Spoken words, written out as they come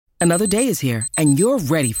Another day is here, and you're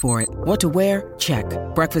ready for it. What to wear? Check.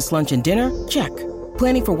 Breakfast, lunch, and dinner? Check.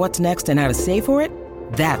 Planning for what's next and how to save for it?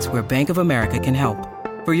 That's where Bank of America can help.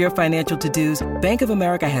 For your financial to-dos, Bank of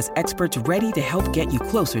America has experts ready to help get you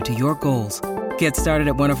closer to your goals. Get started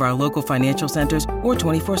at one of our local financial centers or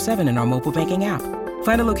 24/7 in our mobile banking app.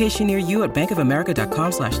 Find a location near you at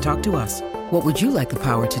bankofamerica.com/talktous. What would you like the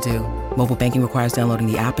power to do? Mobile banking requires downloading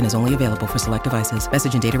the app and is only available for select devices.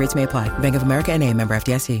 Message and data rates may apply. Bank of America N.A., member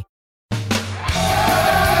FDIC.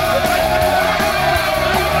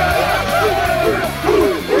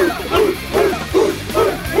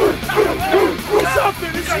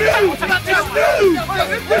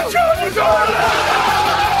 The Chargers are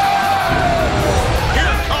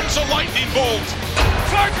Here comes a lightning bolt.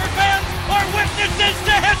 Charger fans are witnesses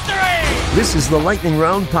to history. This is the Lightning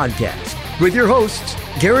Round podcast with your hosts,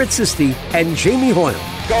 Garrett Sisti and Jamie Hoyle.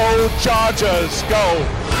 Go Chargers, go.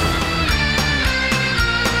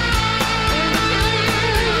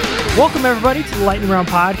 Welcome, everybody, to the Lightning Round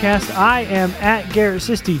podcast. I am at Garrett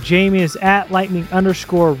Sisti. Jamie is at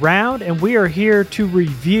Lightning_round, and we are here to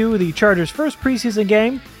review the Chargers' first preseason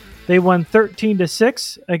game. They won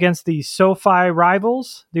 13-6 against the SoFi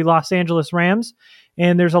rivals, the Los Angeles Rams,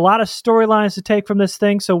 and there's a lot of storylines to take from this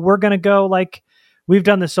thing, so we're going to go like we've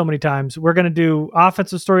done this so many times. We're going to do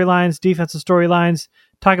offensive storylines, defensive storylines,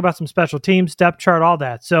 talk about some special teams, depth chart, all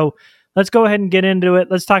that. So let's go ahead and get into it.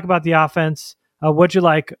 Let's talk about the offense. What'd you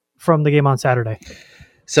like from the game on Saturday?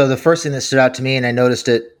 So the first thing that stood out to me, and I noticed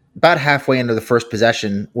it about halfway into the first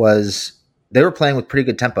possession, was they were playing with pretty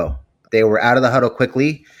good tempo. They were out of the huddle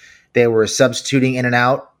quickly. They were substituting in and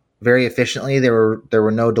out very efficiently. There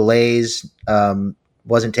were no delays.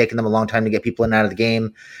 Wasn't taking them a long time to get people in and out of the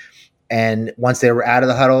game. And once they were out of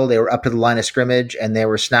the huddle, they were up to the line of scrimmage, and they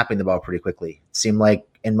were snapping the ball pretty quickly. It seemed like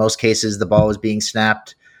in most cases the ball was being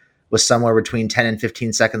snapped with somewhere between 10 and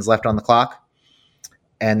 15 seconds left on the clock.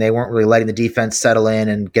 And they weren't really letting the defense settle in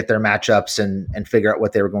and get their matchups and figure out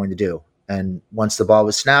what they were going to do. And once the ball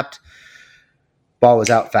was snapped, ball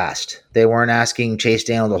was out fast. They weren't asking Chase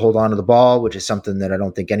Daniel to hold on to the ball, which is something that I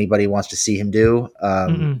don't think anybody wants to see him do.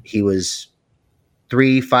 He was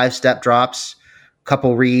 3-5-step drops,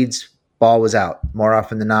 couple reads, ball was out. More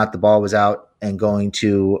often than not, the ball was out and going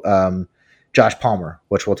to Josh Palmer,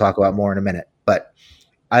 which we'll talk about more in a minute. But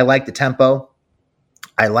I liked the tempo.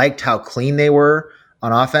 I liked how clean they were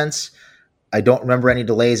on offense. I don't remember any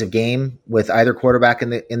delays of game with either quarterback in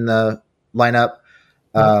the lineup.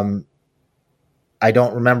 I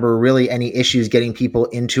don't remember really any issues getting people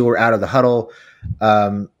into or out of the huddle.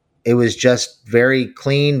 It was just very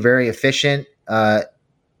clean, very efficient,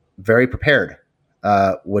 very prepared,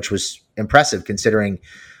 which was impressive considering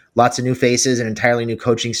lots of new faces, an entirely new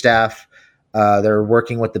coaching staff. They're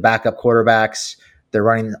working with the backup quarterbacks. They're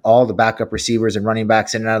running all the backup receivers and running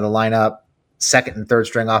backs in and out of the lineup, second and third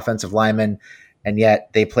string offensive linemen, and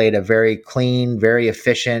yet they played a very clean, very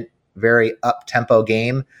efficient, very up-tempo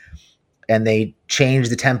game, and they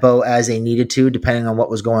changed the tempo as they needed to depending on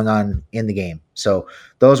what was going on in the game. So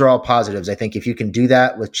those are all positives. I think if you can do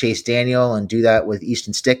that with Chase Daniel and do that with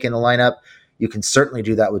Easton Stick in the lineup, you can certainly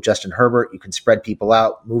do that with Justin Herbert. You can spread people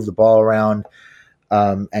out, move the ball around,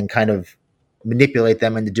 and kind of manipulate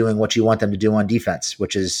them into doing what you want them to do on defense,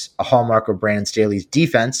 which is a hallmark of Brandon Staley's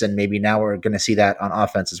defense. And maybe now we're going to see that on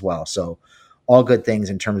offense as well. So all good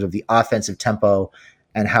things in terms of the offensive tempo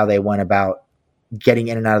and how they went about getting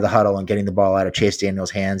in and out of the huddle and getting the ball out of Chase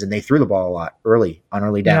Daniel's hands. And they threw the ball a lot early on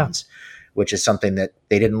early downs, which is something that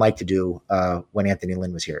they didn't like to do when Anthony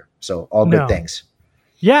Lynn was here. So all good things.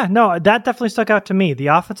 Yeah, no, that definitely stuck out to me. The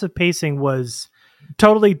offensive pacing was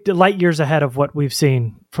totally light years ahead of what we've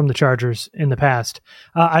seen from the Chargers in the past.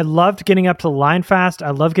 I loved getting up to the line fast.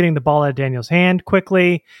 I love getting the ball out of Daniel's hand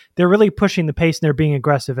quickly. They're really pushing the pace and they're being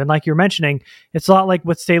aggressive. And like you're mentioning, it's a lot like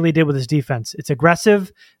what Staley did with his defense. It's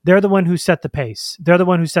aggressive. They're the one who set the pace. They're the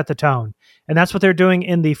one who set the tone. And that's what they're doing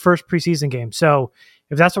in the first preseason game. So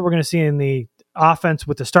if that's what we're going to see in the offense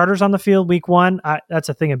with the starters on the field week one, that's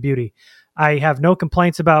a thing of beauty. I have no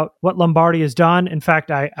complaints about what Lombardi has done. In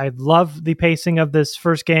fact, I love the pacing of this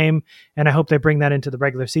first game, and I hope they bring that into the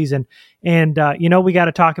regular season. And, we got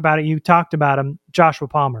to talk about it. You talked about him, Joshua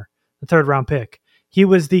Palmer, the third-round pick. He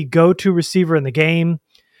was the go-to receiver in the game.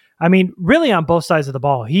 I mean, really on both sides of the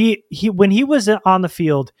ball. He when he was on the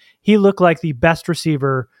field, he looked like the best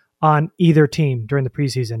receiver on either team during the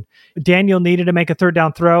preseason. Daniel needed to make a third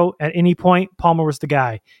down throw at any point. Palmer was the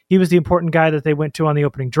guy. He was the important guy that they went to on the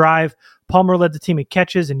opening drive. Palmer led the team in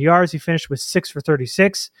catches and yards. He finished with 6 for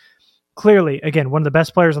 36. Clearly, again, one of the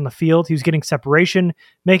best players on the field. He was getting separation,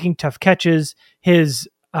 making tough catches. His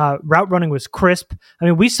Route running was crisp. I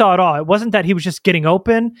mean, we saw it all. It wasn't that he was just getting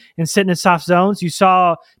open and sitting in soft zones. You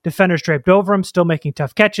saw defenders draped over him, still making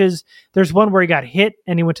tough catches. There's one where he got hit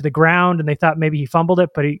and he went to the ground and they thought maybe he fumbled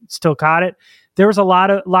it, but he still caught it. There was a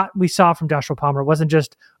lot we saw from Joshua Palmer. It wasn't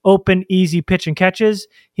just open, easy pitch and catches.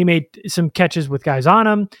 He made some catches with guys on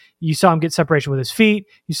him. You saw him get separation with his feet.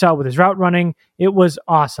 You saw it with his route running. It was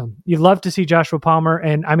awesome. You love to see Joshua Palmer.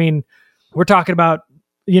 And I mean, we're talking about,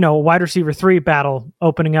 a wide receiver 3 battle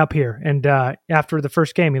opening up here. And after the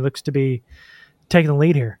first game, he looks to be taking the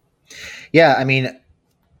lead here. Yeah. I mean,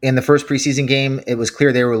 in the first preseason game, it was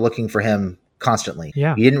clear they were looking for him constantly.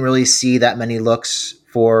 Yeah. You didn't really see that many looks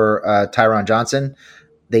for Tyron Johnson.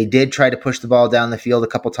 They did try to push the ball down the field a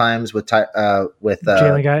couple times with Jalen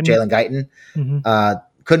Guyton.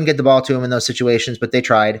 Mm-hmm. Couldn't get the ball to him in those situations, but they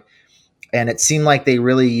tried. And it seemed like they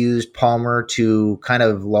really used Palmer to kind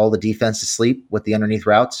of lull the defense to sleep with the underneath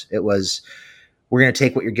routes. It was, we're going to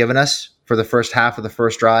take what you're giving us for the first half of the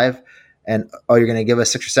first drive. And, you're going to give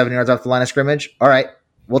us 6 or 7 yards off the line of scrimmage? All right,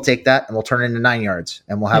 we'll take that and we'll turn it into 9 yards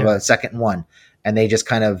and we'll have a 2nd and 1. And they just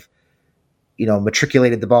kind of,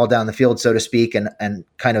 matriculated the ball down the field, so to speak, and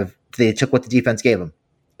kind of they took what the defense gave them.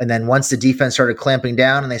 And then once the defense started clamping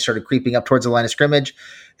down and they started creeping up towards the line of scrimmage,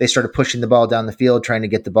 they started pushing the ball down the field, trying to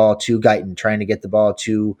get the ball to Guyton, trying to get the ball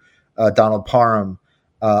to Donald Parham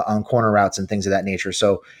on corner routes and things of that nature.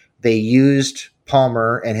 So they used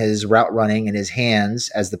Palmer and his route running and his hands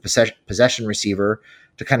as the possession receiver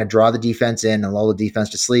to kind of draw the defense in and lull the defense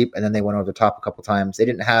to sleep. And then they went over the top a couple times. They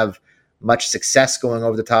didn't have much success going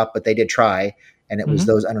over the top, but they did try. And it was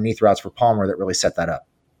those underneath routes for Palmer that really set that up.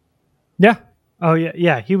 Yeah. Oh, yeah.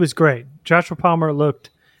 Yeah, he was great. Joshua Palmer looked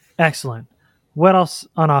excellent. What else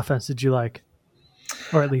on offense did you like,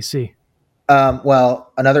 or at least see?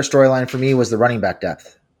 Well, another storyline for me was the running back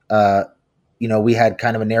depth. We had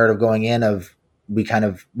kind of a narrative going in of we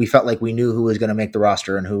felt like we knew who was going to make the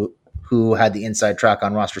roster and who had the inside track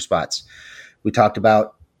on roster spots. We talked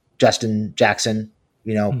about Justin Jackson,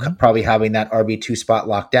 probably having that RB2 spot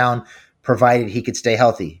locked down, provided he could stay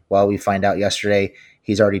healthy. Well, we find out yesterday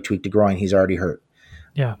he's already tweaked a groin. He's already hurt.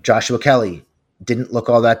 Yeah. Joshua Kelly didn't look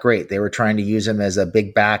all that great. They were trying to use him as a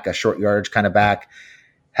big back, a short yardage kind of back,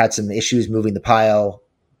 had some issues moving the pile,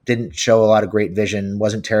 didn't show a lot of great vision,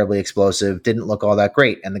 wasn't terribly explosive, didn't look all that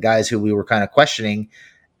great. And the guys who we were kind of questioning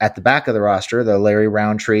at the back of the roster, the Larry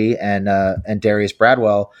Roundtree and Darius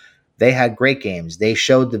Bradwell, they had great games. They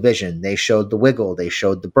showed the vision. They showed the wiggle. They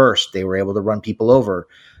showed the burst. They were able to run people over.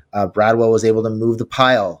 Bradwell was able to move the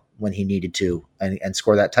pile when he needed to and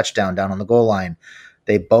score that touchdown down on the goal line.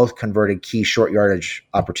 They both converted key short yardage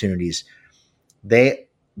opportunities.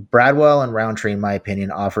 Bradwell and Roundtree, in my opinion,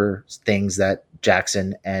 offer things that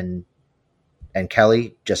Jackson and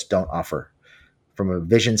Kelly just don't offer. From a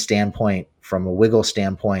vision standpoint, from a wiggle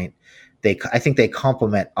standpoint, I think they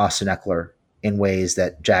complement Austin Eckler in ways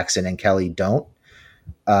that Jackson and Kelly don't.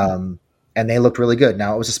 And they looked really good.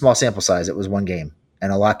 Now, it was a small sample size. It was one game,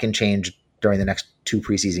 and a lot can change during the next 2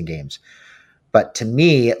 preseason games. But to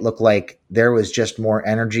me, it looked like there was just more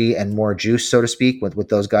energy and more juice, so to speak, with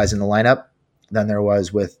those guys in the lineup than there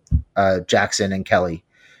was with Jackson and Kelly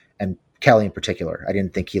in particular. I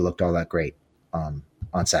didn't think he looked all that great on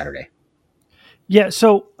Saturday. Yeah,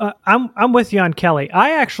 so I'm with you on Kelly.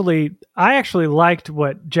 I actually liked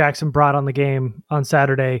what Jackson brought on the game on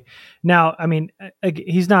Saturday. Now, I mean,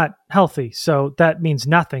 he's not healthy, so that means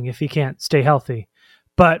nothing if he can't stay healthy.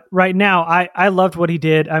 But right now, I loved what he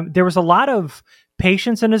did. There was a lot of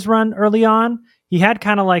patience in his run early on. He had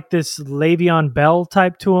kind of like this Le'Veon Bell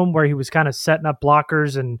type to him where he was kind of setting up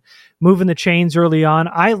blockers and moving the chains early on.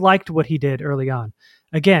 I liked what he did early on.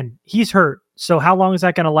 Again, he's hurt. So how long is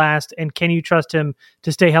that going to last? And can you trust him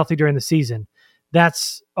to stay healthy during the season?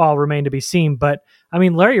 That's all remained to be seen. But I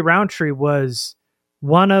mean, Larry Roundtree was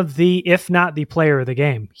one of the, if not the player of the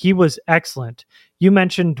game. He was excellent. You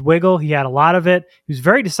mentioned wiggle. He had a lot of it. He was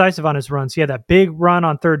very decisive on his runs. He had that big run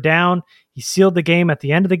on 3rd down. He sealed the game at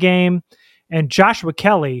the end of the game. And Joshua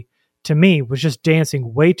Kelly, to me, was just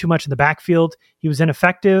dancing way too much in the backfield. He was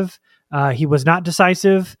ineffective. He was not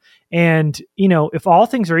decisive. And, if all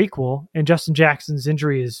things are equal and Justin Jackson's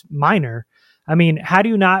injury is minor, I mean, how do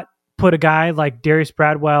you not put a guy like Darius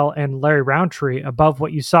Bradwell and Larry Roundtree above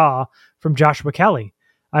what you saw from Joshua Kelly?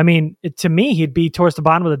 I mean, to me, he'd be towards the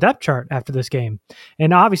bottom of the depth chart after this game.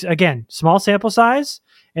 And obviously, again, small sample size.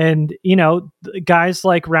 And, guys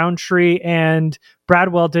like Roundtree and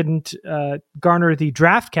Bradwell didn't garner the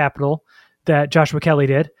draft capital that Joshua Kelly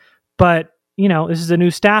did. But, this is a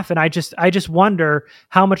new staff. And I just wonder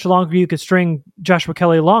how much longer you could string Joshua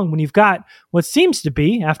Kelly along when you've got what seems to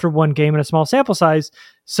be, after one game and a small sample size,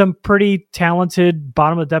 some pretty talented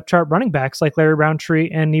bottom of the depth chart running backs like Larry Roundtree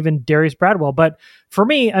and even Darius Bradwell. But for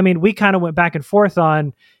me, I mean, we kind of went back and forth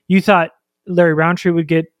on, you thought Larry Roundtree would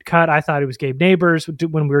get cut. I thought it was Gabe Neighbors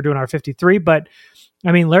when we were doing our 53. But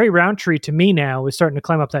I mean, Larry Roundtree to me now is starting to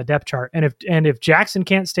climb up that depth chart. And if Jackson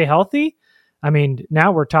can't stay healthy, I mean,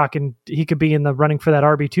 now we're talking he could be in the running for that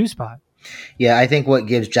RB2 spot. Yeah, I think what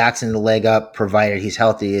gives Jackson the leg up, provided he's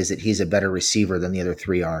healthy, is that he's a better receiver than the other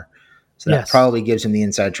three are. So that probably gives him the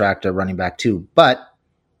inside track to running back too. But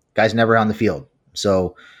guy's never on the field. So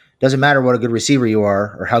it doesn't matter what a good receiver you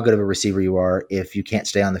are or how good of a receiver you are if you can't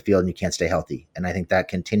stay on the field and you can't stay healthy. And I think that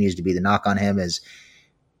continues to be the knock on him, is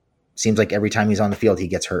seems like every time he's on the field, he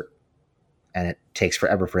gets hurt. And it takes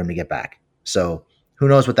forever for him to get back. So who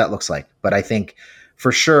knows what that looks like. But I think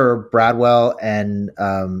for sure, Bradwell and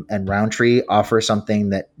Roundtree offer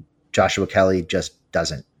something that Joshua Kelly just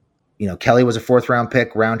doesn't. You know, Kelly was a 4th-round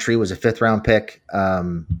pick. Roundtree was a 5th-round pick.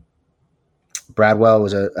 Bradwell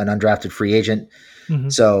was an undrafted free agent. Mm-hmm.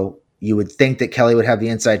 So you would think that Kelly would have the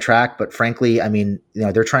inside track, but frankly, I mean, you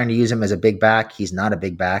know, they're trying to use him as a big back. He's not a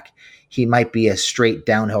big back. He might be a straight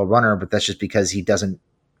downhill runner, but that's just because he doesn't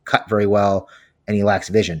cut very well and he lacks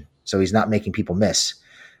vision. So he's not making people miss.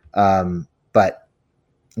 But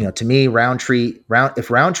you know, to me, if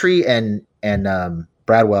Roundtree and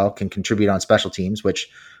Bradwell can contribute on special teams, which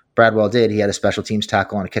Bradwell did, he had a special teams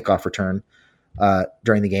tackle on a kickoff return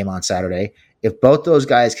during the game on Saturday. If both those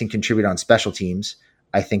guys can contribute on special teams,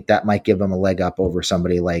 I think that might give them a leg up over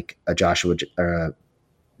somebody like a Joshua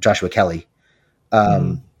Kelly.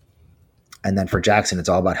 And then for Jackson, it's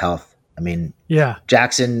all about health. I mean, yeah,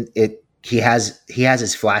 Jackson, he has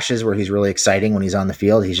his flashes where he's really exciting when he's on the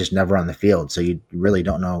field. He's just never on the field. So you really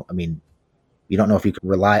don't know. I mean, you don't know if you can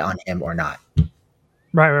rely on him or not.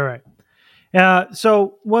 Right.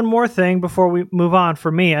 So one more thing before we move on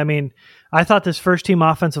for me. I mean, I thought this first team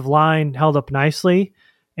offensive line held up nicely.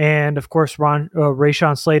 And of course,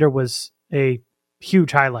 Rashawn Slater was a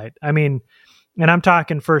huge highlight. I mean, and I'm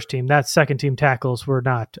talking first team. That second team tackles were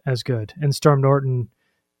not as good. And Storm Norton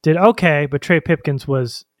did okay, but Trey Pipkins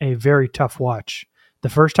was a very tough watch the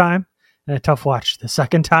first time and a tough watch the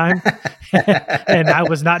second time. And I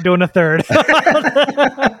was not doing a third.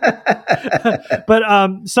 But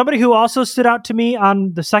somebody who also stood out to me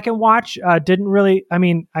on the second watch didn't really, I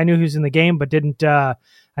mean, I knew he was in the game, but didn't, I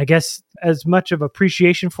guess, as much of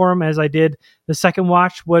appreciation for him as I did the second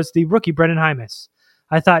watch was the rookie, Brendan Hymas.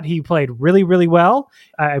 I thought he played really, really well.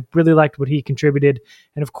 I really liked what he contributed.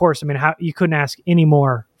 And of course, I mean, you couldn't ask any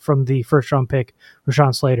more from the first round pick,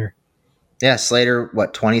 Rashawn Slater. Yeah, Slater,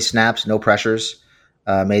 20 snaps, no pressures,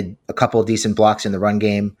 made a couple of decent blocks in the run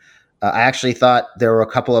game. I actually thought there were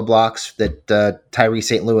a couple of blocks that Tyree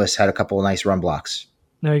St. Louis had a couple of nice run blocks.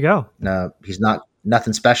 There you go. He's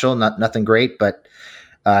nothing special, nothing great, but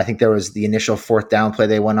I think there was the initial 4th down play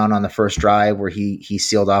they went on the first drive where he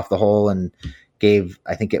sealed off the hole and gave,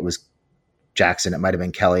 I think it was Jackson, it might have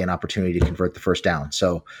been Kelly, an opportunity to convert the first down.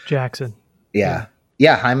 So Jackson. Yeah.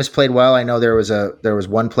 Hymas played well. I know there was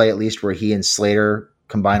one play at least where he and Slater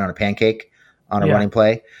combined on a pancake on a running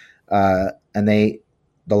play. And the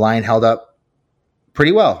line held up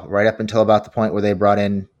pretty well right up until about the point where they brought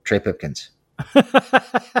in Trey Pipkins.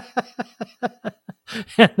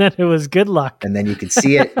 And then it was good luck. And then you could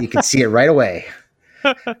see it. You could see it right away.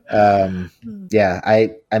 I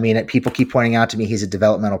mean, people keep pointing out to me he's a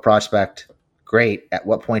developmental prospect. Great. At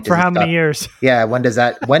what point? For how many years? Yeah. When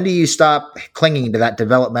do you stop clinging to that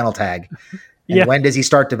developmental tag? And when does he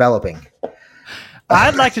start developing?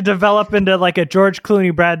 I'd like to develop into like a George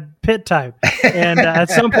Clooney, Brad Pitt type. And at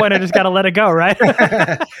some point I just got to let it go. Right.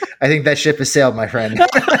 I think that ship has sailed, my friend.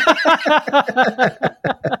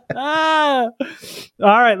 All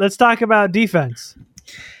right. Let's talk about defense.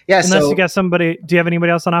 Yeah, unless you got somebody, do you have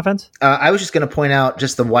anybody else on offense? I was just going to point out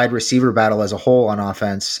just the wide receiver battle as a whole on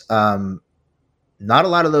offense. Not a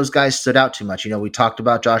lot of those guys stood out too much. You know, we talked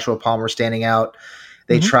about Joshua Palmer standing out.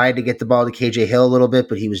 They tried to get the ball to KJ Hill a little bit,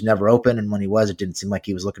 but he was never open. And when he was, it didn't seem like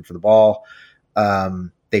he was looking for the ball.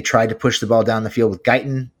 They tried to push the ball down the field with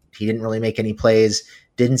Guyton. He didn't really make any plays.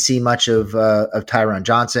 Didn't see much of Tyron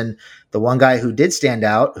Johnson. The one guy who did stand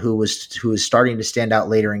out, who was starting to stand out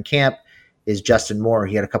later in camp, is Justin Moore.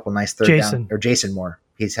 He had a couple nice Jason Moore.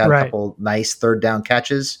 He's had a couple nice third down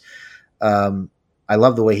catches. I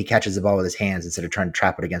love the way he catches the ball with his hands instead of trying to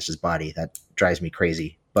trap it against his body. That drives me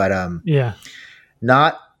crazy. But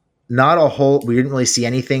not a whole. We didn't really see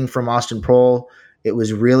anything from Austin Proehl. It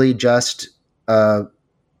was really just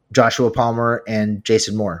Joshua Palmer and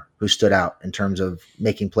Jason Moore who stood out in terms of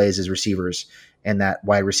making plays as receivers and that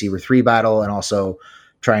wide receiver 3 battle, and also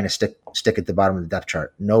trying to stick at the bottom of the depth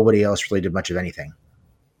chart. Nobody else really did much of anything.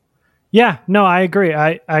 Yeah, no, I agree.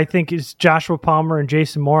 I think it's Joshua Palmer and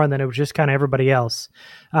Jason Moore, and then it was just kind of everybody else.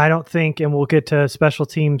 I don't think, and we'll get to special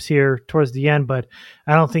teams here towards the end, but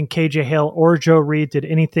I don't think KJ Hill or Joe Reed did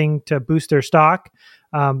anything to boost their stock.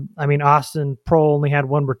 I mean, Austin Proehl only had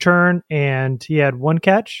one return, and he had one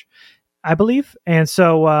catch, I believe. And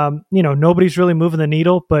so, nobody's really moving the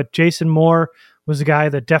needle, but Jason Moore was a guy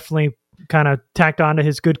that definitely kind of tacked onto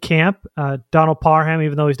his good camp. Donald Parham,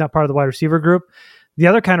 even though he's not part of the wide receiver group, the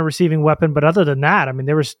other kind of receiving weapon. But other than that, I mean,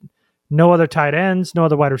 there was no other tight ends, no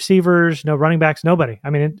other wide receivers, no running backs, nobody. I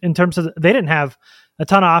mean, in terms of, they didn't have a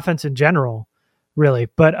ton of offense in general, really,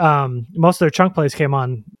 but most of their chunk plays came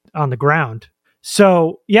on the ground.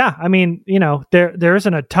 So yeah, I mean, there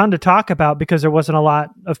isn't a ton to talk about because there wasn't a lot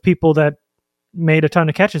of people that made a ton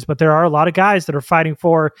of catches, but there are a lot of guys that are fighting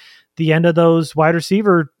for the end of those wide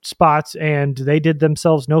receiver spots, and they did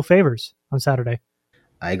themselves no favors on Saturday.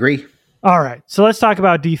 I agree. All right, so let's talk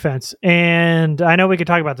about defense. And I know we could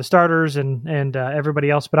talk about the starters and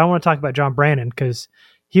everybody else, but I want to talk about John Brannon because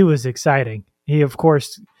he was exciting. He, of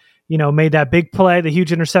course, made that big play, the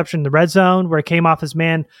huge interception in the red zone where it came off his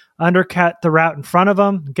man, undercut the route in front of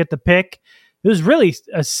him, get the pick. It was really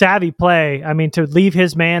a savvy play. I mean, to leave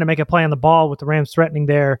his man and make a play on the ball with the Rams threatening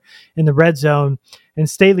there in the red zone. And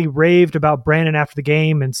Staley raved about Brannon after the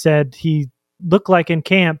game and said he looked like in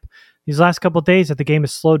camp these last couple of days that the game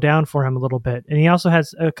has slowed down for him a little bit. And he also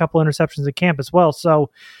has a couple interceptions at camp as well. So,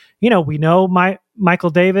 we know Michael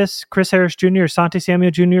Davis, Chris Harris Jr., Asante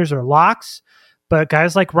Samuel Jr. are locks, but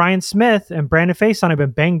guys like Ryan Smith and Brandon Faison have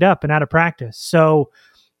been banged up and out of practice. So,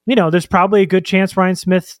 there's probably a good chance Ryan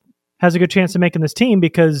Smith has a good chance of making this team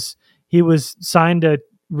because he was signed to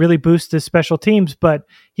really boost his special teams, but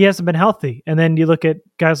he hasn't been healthy. And then you look at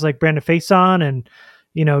guys like Brandon Faison and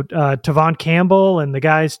Tavon Campbell and the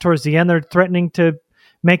guys towards the end, they're threatening to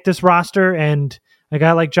make this roster. And a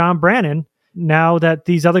guy like John Brannon, now that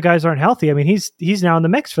these other guys aren't healthy, I mean, he's now in the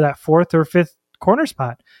mix for that 4th or 5th corner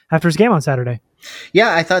spot after his game on Saturday.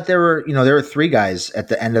 Yeah, I thought there were 3 guys at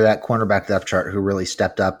the end of that cornerback depth chart who really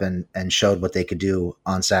stepped up and showed what they could do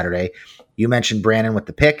on Saturday. You mentioned Brannon with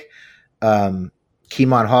the pick.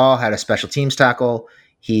 Keemon Hall had a special teams tackle.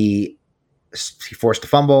 He forced a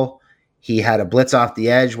fumble. He had a blitz off the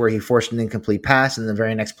edge where he forced an incomplete pass, and the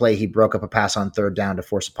very next play he broke up a pass on 3rd down to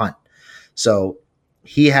force a punt. So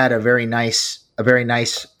he had a very nice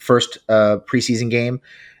first preseason game,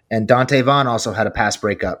 and Dante Vaughn also had a pass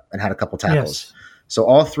breakup and had a couple tackles. Yes. So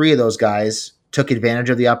all 3 of those guys took advantage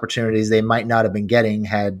of the opportunities they might not have been getting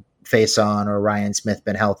had Faison or Ryan Smith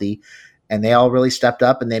been healthy, and they all really stepped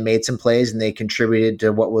up and they made some plays and they contributed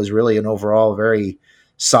to what was really an overall very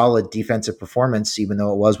solid defensive performance, even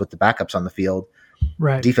though it was with the backups on the field.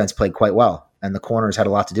 Right. Defense played quite well, and the corners had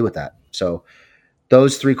a lot to do with that. So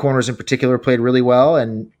those 3 corners in particular played really well.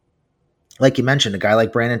 And like you mentioned, a guy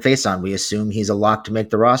like Brandon Faison, we assume he's a lock to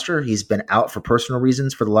make the roster. He's been out for personal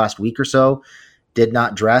reasons for the last week or so, did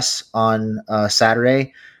not dress on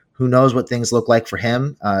Saturday. Who knows what things look like for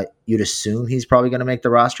him? You'd assume he's probably going to make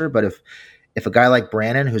the roster, but if a guy like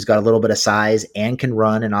Brannon, who's got a little bit of size and can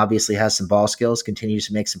run and obviously has some ball skills, continues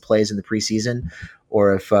to make some plays in the preseason,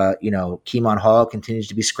 or if Keemon Hall continues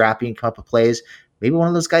to be scrappy and come up with plays, maybe one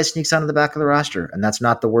of those guys sneaks onto the back of the roster, and that's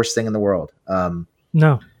not the worst thing in the world.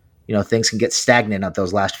 No. Things can get stagnant at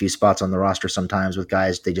those last few spots on the roster sometimes with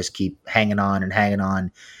guys. They just keep hanging on,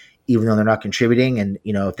 even though they're not contributing. And,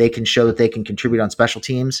 if they can show that they can contribute on special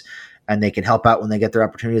teams and they can help out when they get their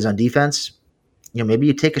opportunities on defense, maybe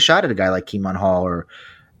you take a shot at a guy like Keemon Hall or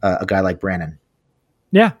a guy like Brannon.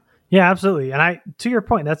 Yeah, absolutely. And to your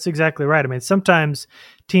point, that's exactly right. I mean, sometimes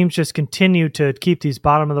teams just continue to keep these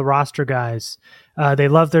bottom of the roster guys. They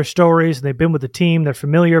love their stories and they've been with the team. They're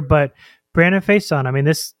familiar, but Brandon Faison, I mean,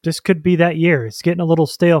 this could be that year. It's getting a little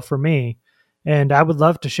stale for me. And I would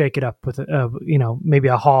love to shake it up with, maybe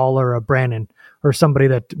a Hall or a Brannon or somebody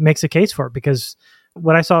that makes a case for it, because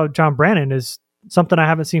what I saw of John Brannon is something I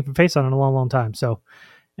haven't seen from Faison in a long, long time. So,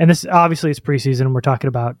 and this obviously is preseason and we're talking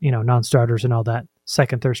about, non-starters and all that,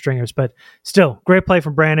 2nd, 3rd stringers, but still great play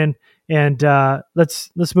from Brannon. And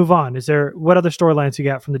let's move on. What other storylines you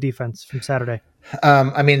got from the defense from Saturday?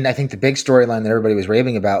 I think the big storyline that everybody was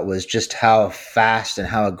raving about was just how fast and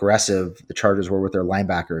how aggressive the Chargers were with their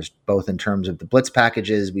linebackers, both in terms of the blitz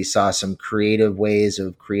packages. We saw some creative ways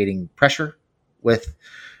of creating pressure with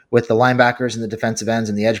the linebackers and the defensive ends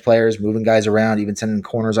and the edge players, moving guys around, even sending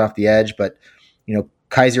corners off the edge. But,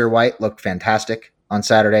 Kaiser White looked fantastic on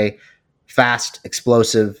Saturday. Fast,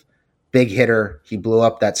 explosive, big hitter. He blew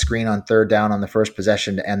up that screen on 3rd down on the first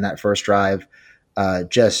possession to end that first drive.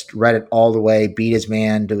 Just read it all the way, beat his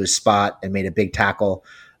man to his spot and made a big tackle.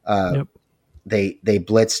 Yep. They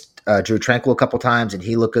blitzed Drew Tranquill a couple times, and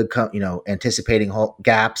he looked good, anticipating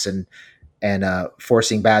gaps and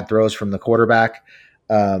forcing bad throws from the quarterback.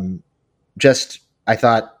 I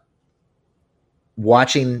thought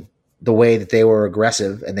watching the way that they were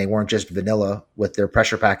aggressive and they weren't just vanilla with their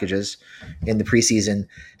pressure packages in the preseason,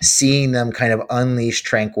 seeing them kind of unleash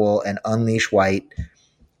Tranquill and unleash White.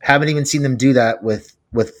 Haven't even seen them do that with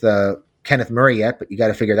Kenneth Murray yet, but you got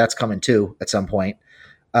to figure that's coming too at some point.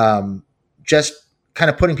 Just kind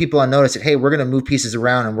of putting people on notice that, hey, we're going to move pieces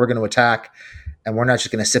around and we're going to attack, and we're not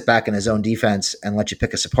just going to sit back in a zone defense and let you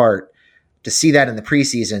pick us apart. To see that in the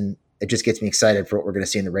preseason, it just gets me excited for what we're going to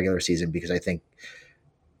see in the regular season, because I think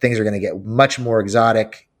things are going to get much more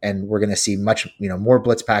exotic, and we're going to see much, more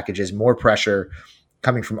blitz packages, more pressure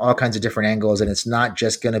coming from all kinds of different angles. And it's not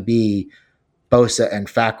just going to be Bosa and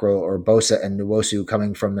Fackrell or Bosa and Nwosu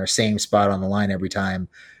coming from their same spot on the line every time.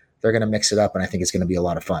 They're going to mix it up, and I think it's going to be a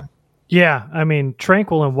lot of fun. Yeah, I mean,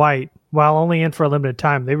 Tranquill and White, while only in for a limited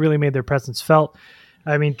time, they really made their presence felt.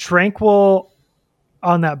 I mean, Tranquill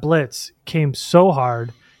on that blitz came so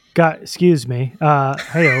hard.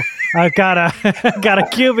 Hey-o. I've got a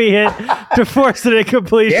QB hit to force it in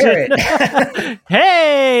completion.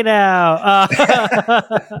 Hey now.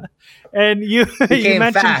 And you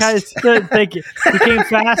mentioned fast. Thank you. He came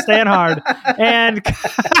fast and hard. And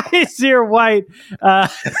Kaiser White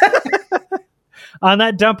on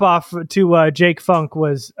that dump off to Jake Funk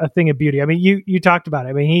was a thing of beauty. I mean, you talked about it.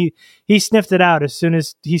 I mean, he sniffed it out as soon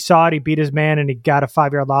as he saw it. He beat his man and he got a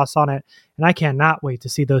 5-yard loss on it. And I cannot wait to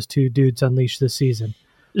see those two dudes unleash this season.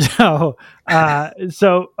 So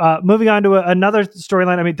moving on to another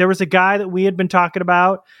storyline. I mean, there was a guy that we had been talking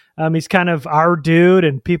about. He's kind of our dude,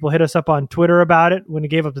 and people hit us up on Twitter about it when he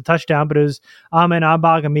gave up the touchdown. But it was Amen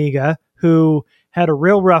Abagamiga, who had a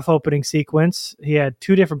real rough opening sequence. He had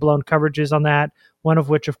 2 different blown coverages on that, one of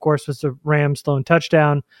which, of course, was the Rams' lone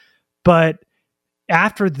touchdown. But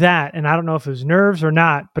after that, and I don't know if it was nerves or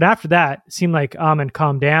not, but after that, it seemed like Amen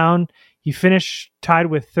calmed down. He finished tied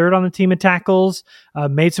with 3rd on the team in tackles,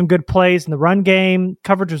 made some good plays in the run game.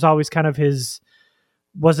 Coverage was always kind of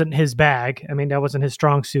wasn't his bag. I mean, that wasn't his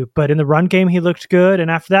strong suit. But in the run game, he looked good.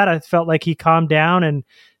 And after that, I felt like he calmed down and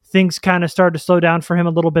things kind of started to slow down for him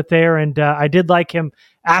a little bit there. And I did like him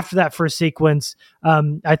after that first sequence.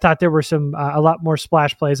 I thought there were a lot more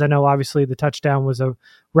splash plays. I know, obviously, the touchdown was a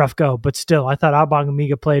rough go, but still, I thought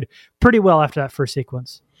Abagamiga played pretty well after that first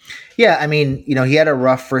sequence. Yeah, I mean, he had a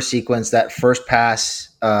rough first sequence. That first pass,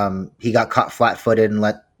 he got caught flat-footed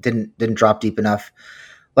and didn't drop deep enough.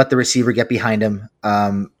 Let the receiver get behind him.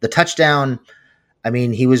 The touchdown, I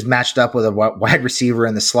mean, he was matched up with a wide receiver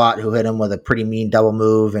in the slot who hit him with a pretty mean double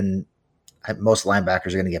move, and most linebackers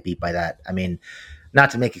are going to get beat by that. I mean, not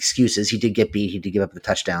to make excuses, he did get beat. He did give up the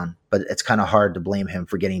touchdown, but it's kind of hard to blame him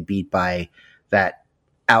for getting beat by that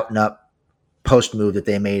out and up post move that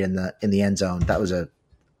they made in the end zone. That was a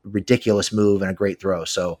ridiculous move and a great throw.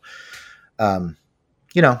 So,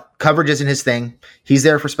 coverage isn't his thing. He's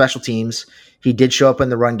there for special teams. He did show up in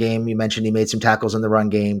the run game. You mentioned he made some tackles in the run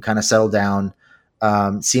game, kind of settled down.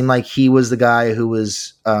 Seemed like he was the guy who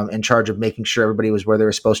was in charge of making sure everybody was where they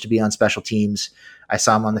were supposed to be on special teams. I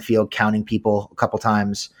saw him on the field counting people a couple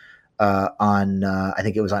times I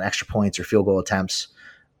think it was on extra points or field goal attempts.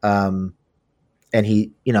 And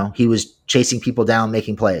he was chasing people down,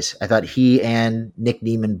 making plays. I thought he and Nick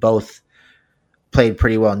Niemann both played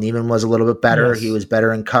pretty well. Niemann was a little bit better. Yes. He was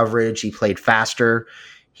better in coverage. He played faster.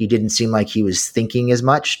 He didn't seem like he was thinking as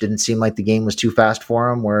much. Didn't seem like the game was too fast for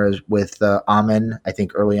him. Whereas with Amen, I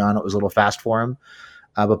think early on it was a little fast for him.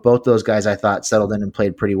 But both those guys I thought settled in and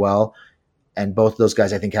played pretty well. And both of those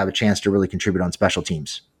guys I think have a chance to really contribute on special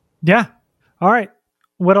teams. Yeah. All right.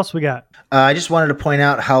 What else we got? I just wanted to point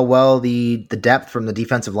out how well the depth from the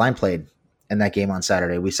defensive line played in that game on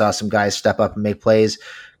Saturday. We saw some guys step up and make plays.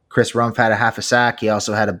 Chris Rumpf had a half a sack. He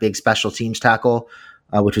also had a big special teams tackle,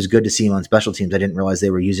 which was good to see him on special teams. I didn't realize they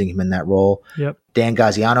were using him in that role. Yep. Dan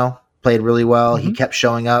Gaziano played really well. Mm-hmm. He kept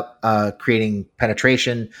showing up, creating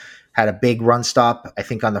penetration, had a big run stop, I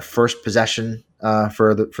think on the first possession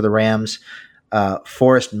for the Rams.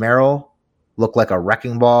 Forrest Merrill looked like a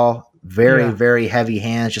wrecking ball. Very heavy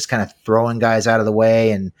hands, just kind of throwing guys out of the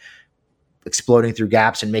way and exploding through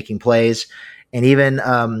gaps and making plays. And even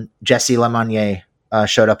Jesse Lemonnier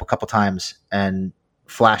showed up a couple times and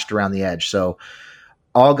flashed around the edge. So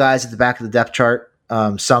all guys at the back of the depth chart,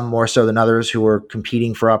 some more so than others, who were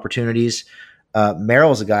competing for opportunities.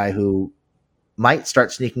 Merrill's a guy who might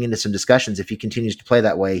start sneaking into some discussions if he continues to play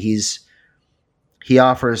that way. He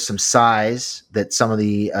offers some size that some of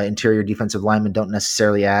the interior defensive linemen don't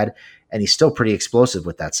necessarily add, and he's still pretty explosive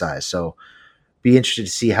with that size. So be interested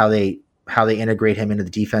to see how they how they integrate him into the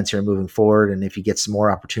defense here moving forward, and if he gets some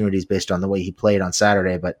more opportunities based on the way he played on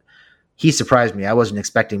Saturday. But he surprised me. I wasn't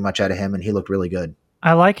expecting much out of him, and he looked really good.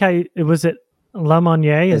 I like how was it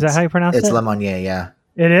Lemonnier? Is that how you pronounce it? It's Lemonnier, yeah.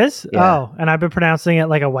 It is? Yeah. Oh, and I've been pronouncing it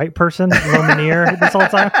like a white person, Lemonnier, this whole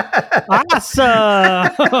time.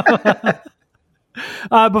 Awesome!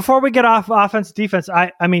 Before we get off offense, defense,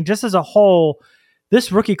 I mean, just as a whole,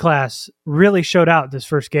 this rookie class really showed out this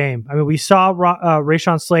first game. I mean, we saw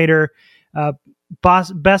Rashawn Slater,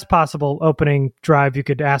 best possible opening drive you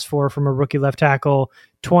could ask for from a rookie left tackle.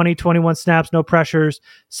 21 snaps, no pressures.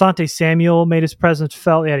 Sante Samuel made his presence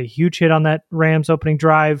felt. He had a huge hit on that Rams opening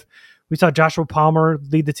drive. We saw Joshua Palmer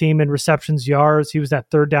lead the team in receptions, yards. He was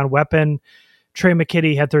that third down weapon. Trey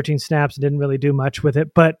McKitty had 13 snaps and didn't really do much with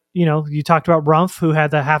it. But, you talked about Rumph, who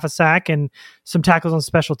had the half a sack and some tackles on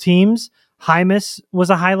special teams. Hymas was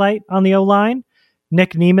a highlight on the O-line.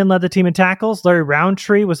 Nick Neiman led the team in tackles. Larry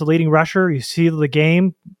Roundtree was the leading rusher. You see the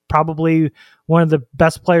game, probably one of the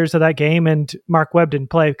best players of that game. And Mark Webb didn't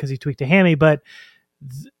play because he tweaked a hammy. But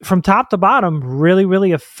from top to bottom, really,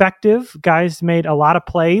 really effective. Guys made a lot of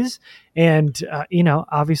plays. And,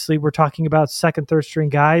 obviously we're talking about second, third string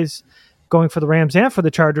guys going for the Rams and for the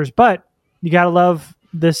Chargers. But you got to love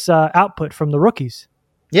this output from the rookies.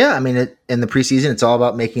 Yeah, I mean, in the preseason, it's all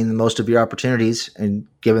about making the most of your opportunities and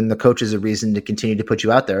giving the coaches a reason to continue to put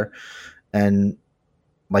you out there. And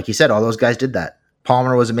like you said, all those guys did that.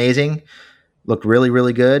 Palmer was amazing, looked really,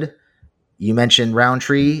 really good. You mentioned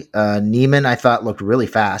Roundtree. Neiman, I thought, looked really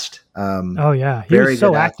fast. Oh, yeah. He very was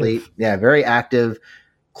so good athlete. Active. Yeah, very active.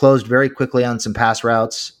 Closed very quickly on some pass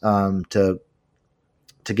routes to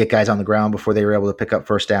get guys on the ground before they were able to pick up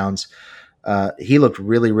first downs. He looked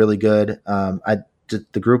really, really good.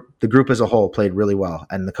 The group as a whole played really well,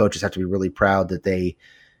 and the coaches have to be really proud that they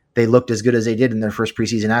looked as good as they did in their first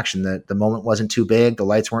preseason action. The moment wasn't too big, the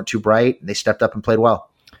lights weren't too bright, and they stepped up and played well.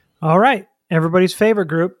 All right, everybody's favorite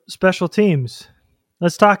group, special teams.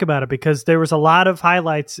 Let's talk about it, because there was a lot of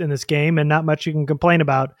highlights in this game and not much you can complain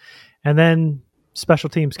about. And then special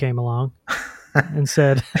teams came along and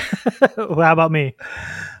said, well, how about me?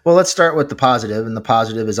 Well, let's start with the positive, and the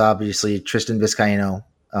positive is obviously Tristan Vizcaino.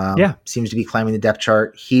 Seems to be climbing the depth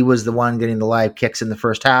chart. He was the one getting the live kicks in the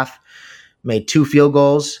first half, made 2 field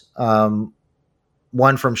goals,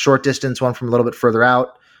 one from short distance, one from a little bit further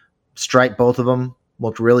out, striped both of them,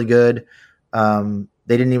 looked really good.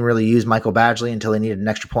 They didn't even really use Michael Badgley until they needed an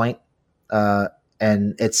extra point.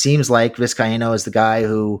 And it seems like Vizcaino is the guy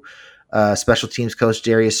who special teams coach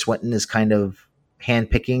Darius Swinton is kind of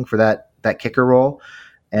handpicking for that kicker role.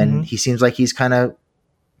 And he seems like he's kind of,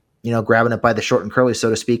 grabbing it by the short and curly,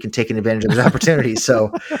 so to speak, and taking advantage of his opportunities.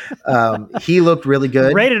 So he looked really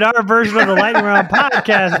good. Rated R version of the Lightning Round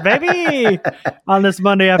podcast, baby, on this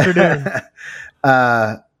Monday afternoon.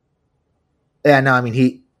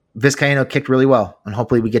 Vizcaino kicked really well, and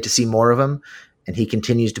hopefully we get to see more of him, and he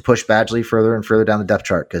continues to push Badgley further and further down the depth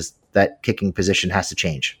chart, because that kicking position has to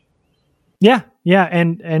change. Yeah.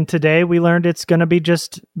 And today we learned it's going to be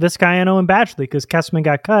just Vizcaino and Badgley, because Kessman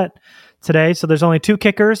got cut today. So there's only 2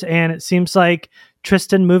 kickers, and it seems like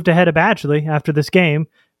Tristan moved ahead of Badgley after this game,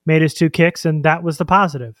 made his 2 kicks, and that was the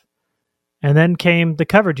positive. And then came the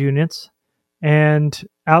coverage units, and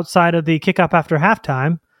outside of the kickoff after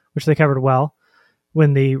halftime, which they covered well,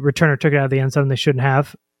 when the returner took it out of the end zone, they shouldn't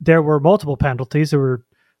have, there were multiple penalties. There were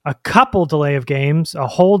a couple delay of games, a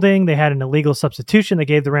holding. They had an illegal substitution that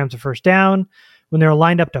gave the Rams a first down when they were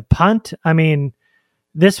lined up to punt. I mean,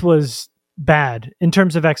 this was bad in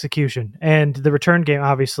terms of execution. And the return game,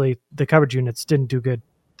 obviously, the coverage units didn't do good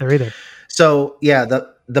there either. So, yeah,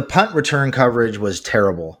 the punt return coverage was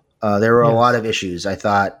terrible. There were a lot of issues. I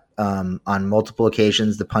thought on multiple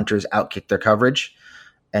occasions the punters outkicked their coverage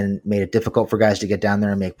and made it difficult for guys to get down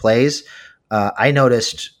there and make plays. I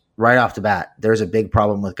noticed right off the bat, there's a big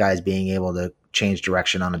problem with guys being able to change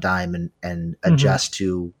direction on a dime and adjust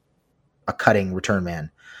to a cutting return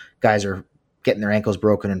man. Guys are getting their ankles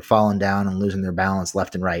broken and falling down and losing their balance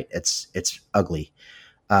left and right. It's ugly.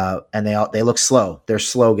 And they look slow. They're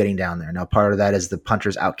slow getting down there. Now, part of that is the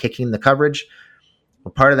punters out kicking the coverage.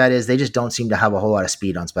 But part of that is they just don't seem to have a whole lot of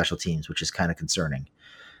speed on special teams, which is kind of concerning.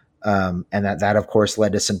 And that of course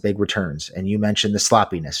led to some big returns. And you mentioned the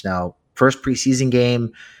sloppiness. Now, first preseason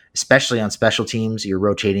game, especially on special teams, you're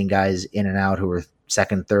rotating guys in and out who are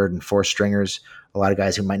second, third, and fourth stringers. A lot of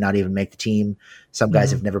guys who might not even make the team. Some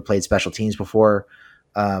guys have never played special teams before.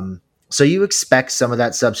 So you expect some of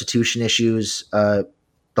that substitution issues. The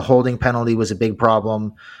holding penalty was a big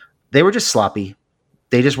problem. They were just sloppy.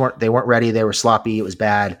 They weren't ready. They were sloppy. It was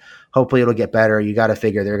bad. Hopefully it'll get better. You got to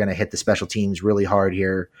figure they're going to hit the special teams really hard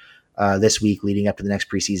here this week leading up to the next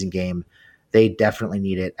preseason game. They definitely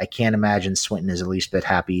need it. I can't imagine Swinton is the least bit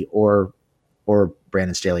happy, or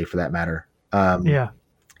Brandon Staley for that matter.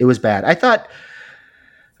 It was bad. I thought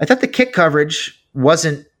the kick coverage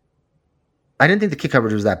wasn't. I didn't think the kick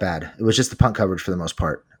coverage was that bad. It was just the punt coverage for the most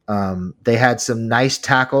part. They had some nice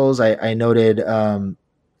tackles. I noted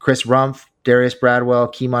Chris Rumph, Darius Bradwell,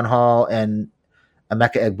 Keemon Hall, and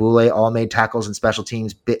Emeka Egbule all made tackles in special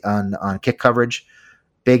teams on kick coverage.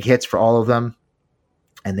 Big hits for all of them.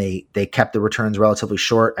 And they kept the returns relatively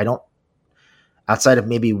short. Outside of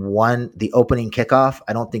maybe the opening kickoff,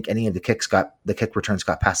 I don't think any of the kick returns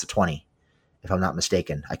got past the 20, if I'm not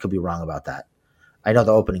mistaken. I could be wrong about that. I know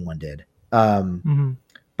the opening one did.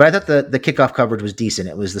 But I thought the kickoff coverage was decent.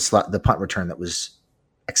 It was the punt return that was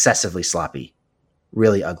excessively sloppy,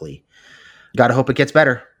 really ugly. Got to hope it gets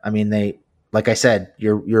better. I mean, like I said,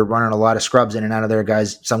 you're running a lot of scrubs in and out of there,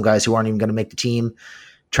 guys. Some guys who aren't even going to make the team,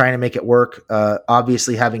 trying to make it work.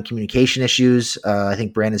 Obviously having communication issues. I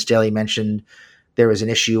think Brandon Staley mentioned there was an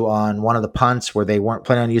issue on one of the punts where they weren't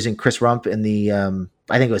planning on using Chris Rumph in the,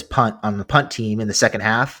 I think it was on the punt team in the second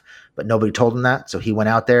half, but nobody told him that. So he went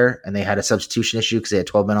out there and they had a substitution issue because they had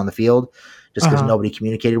 12 men on the field just because nobody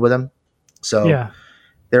communicated with him. So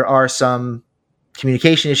there are some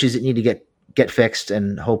communication issues that need to get fixed,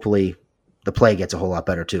 and hopefully the play gets a whole lot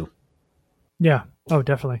better too. Yeah. Oh,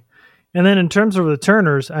 definitely. And then in terms of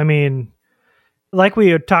returners, I mean, like we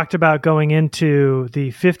had talked about going into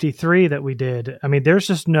the 53 that we did, I mean, there's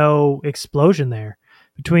just no explosion there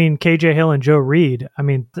between KJ Hill and Joe Reed. I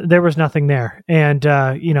mean, there was nothing there. And,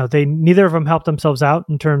 neither of them helped themselves out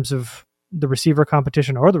in terms of the receiver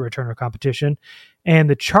competition or the returner competition. And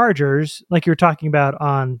the Chargers, like you were talking about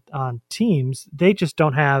on teams, they just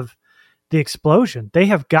don't have the explosion. They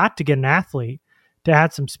have got to get an athlete to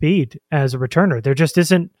add some speed as a returner. There just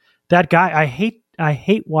isn't that guy. I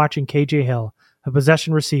hate watching KJ Hill, a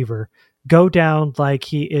possession receiver, go down like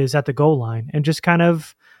he is at the goal line and just kind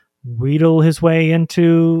of wheedle his way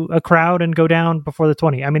into a crowd and go down before the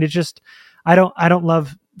 20. I mean, it's just, I don't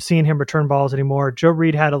love seeing him return balls anymore. Joe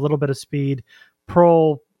Reed had a little bit of speed.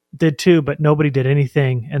 Prohl did too, but nobody did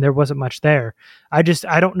anything and there wasn't much there. I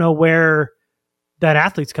don't know where that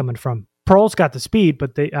athlete's coming from. Prohl's got the speed,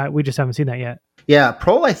 but we just haven't seen that yet. Yeah.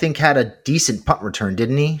 Prohl, I think, had a decent punt return,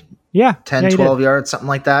 didn't he? Yeah. 10, 12 yards, something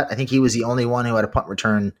like that. I think he was the only one who had a punt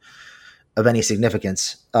return of any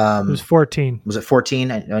significance. It was 14. Was it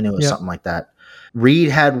 14? I knew it was something like that. Reed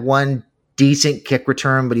had one decent kick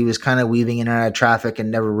return, but he was kind of weaving in and out of traffic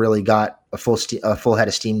and never really got a full head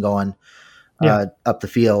of steam going up the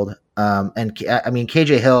field. And I mean,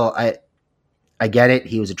 KJ Hill, I get it.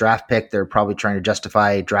 He was a draft pick. They're probably trying to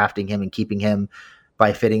justify drafting him and keeping him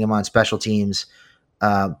by fitting him on special teams.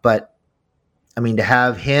 But I mean, to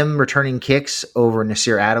have him returning kicks over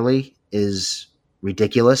Nasir Adderley is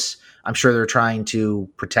ridiculous. I'm sure they're trying to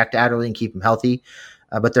protect Adderley and keep him healthy,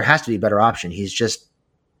 but there has to be a better option.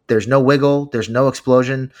 There's no wiggle. There's no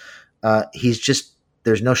explosion.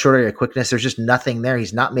 There's no short area quickness. There's just nothing there.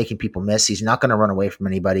 He's not making people miss. He's not going to run away from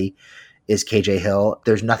anybody, is KJ Hill.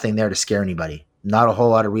 There's nothing there to scare anybody. Not a whole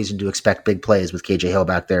lot of reason to expect big plays with KJ Hill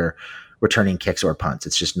back there returning kicks or punts.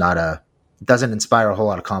 It's just it doesn't inspire a whole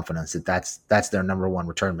lot of confidence that's their number one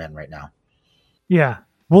return man right now. Yeah.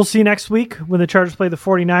 We'll see next week when the Chargers play the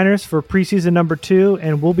 49ers for preseason number 2,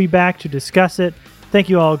 and we'll be back to discuss it. Thank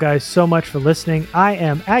you all guys so much for listening. I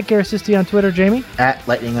am at Garrett Sisti on Twitter, Jamie. At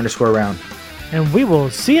Lightning_round. And we will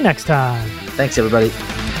see you next time. Thanks, everybody.